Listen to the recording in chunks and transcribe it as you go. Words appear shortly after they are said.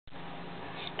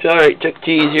Alright, Chuckie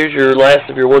Cheese, here's your last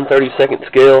of your 1/32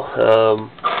 scale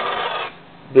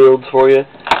builds for you.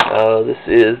 This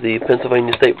is the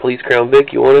Pennsylvania State Police Crown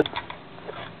Vic you wanted.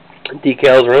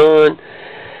 Decals are on.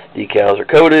 Decals are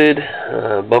coated.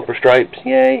 Bumper stripes,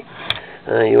 yay.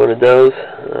 You wanted those.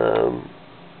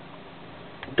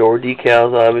 Door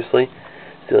decals, obviously.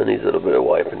 Still needs a little bit of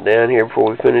wiping down here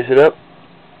before we finish it up.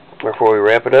 Before we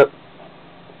wrap it up.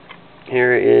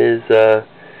 Here is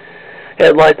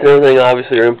headlights and everything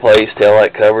obviously are in place.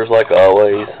 Taillight covers like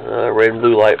always. Red and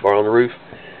blue light bar on the roof.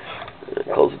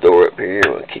 Close the door up here.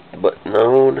 We'll kick the button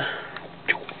on.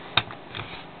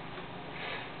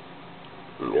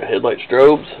 Got headlight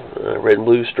strobes. Red and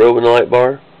blue strobe in the light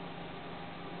bar.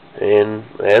 And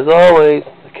as always,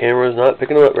 the camera is not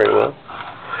picking them up very well.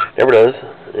 Never does.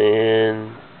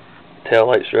 And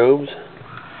taillight strobes.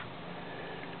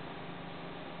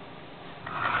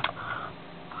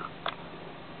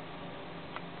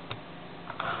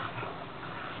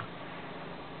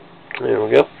 There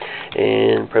we go.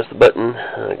 And press the button.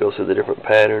 It goes through the different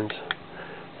patterns.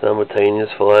 Simultaneous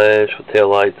flash with tail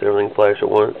lights, everything flash at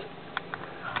once.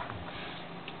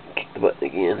 Kick the button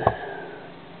again.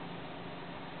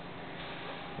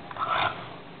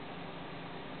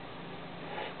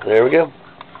 There we go.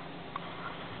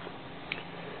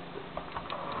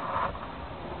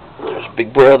 There's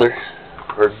Big Brother,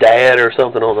 or Dad, or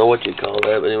something. I don't know what you'd call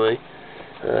that, but anyway.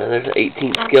 There's an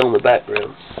 18th scale in the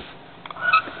background.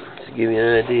 To give you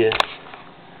an idea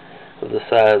of the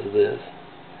size of this.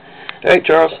 Alright,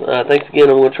 Charles, thanks again.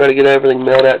 I'm going to try to get everything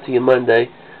mailed out to you Monday.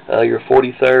 Your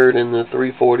 43rd and the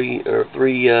 340 or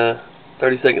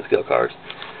 32nd scale cars.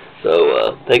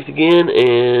 So, thanks again,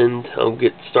 and I'll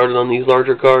get started on these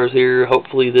larger cars here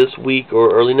hopefully this week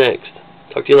or early next.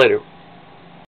 Talk to you later.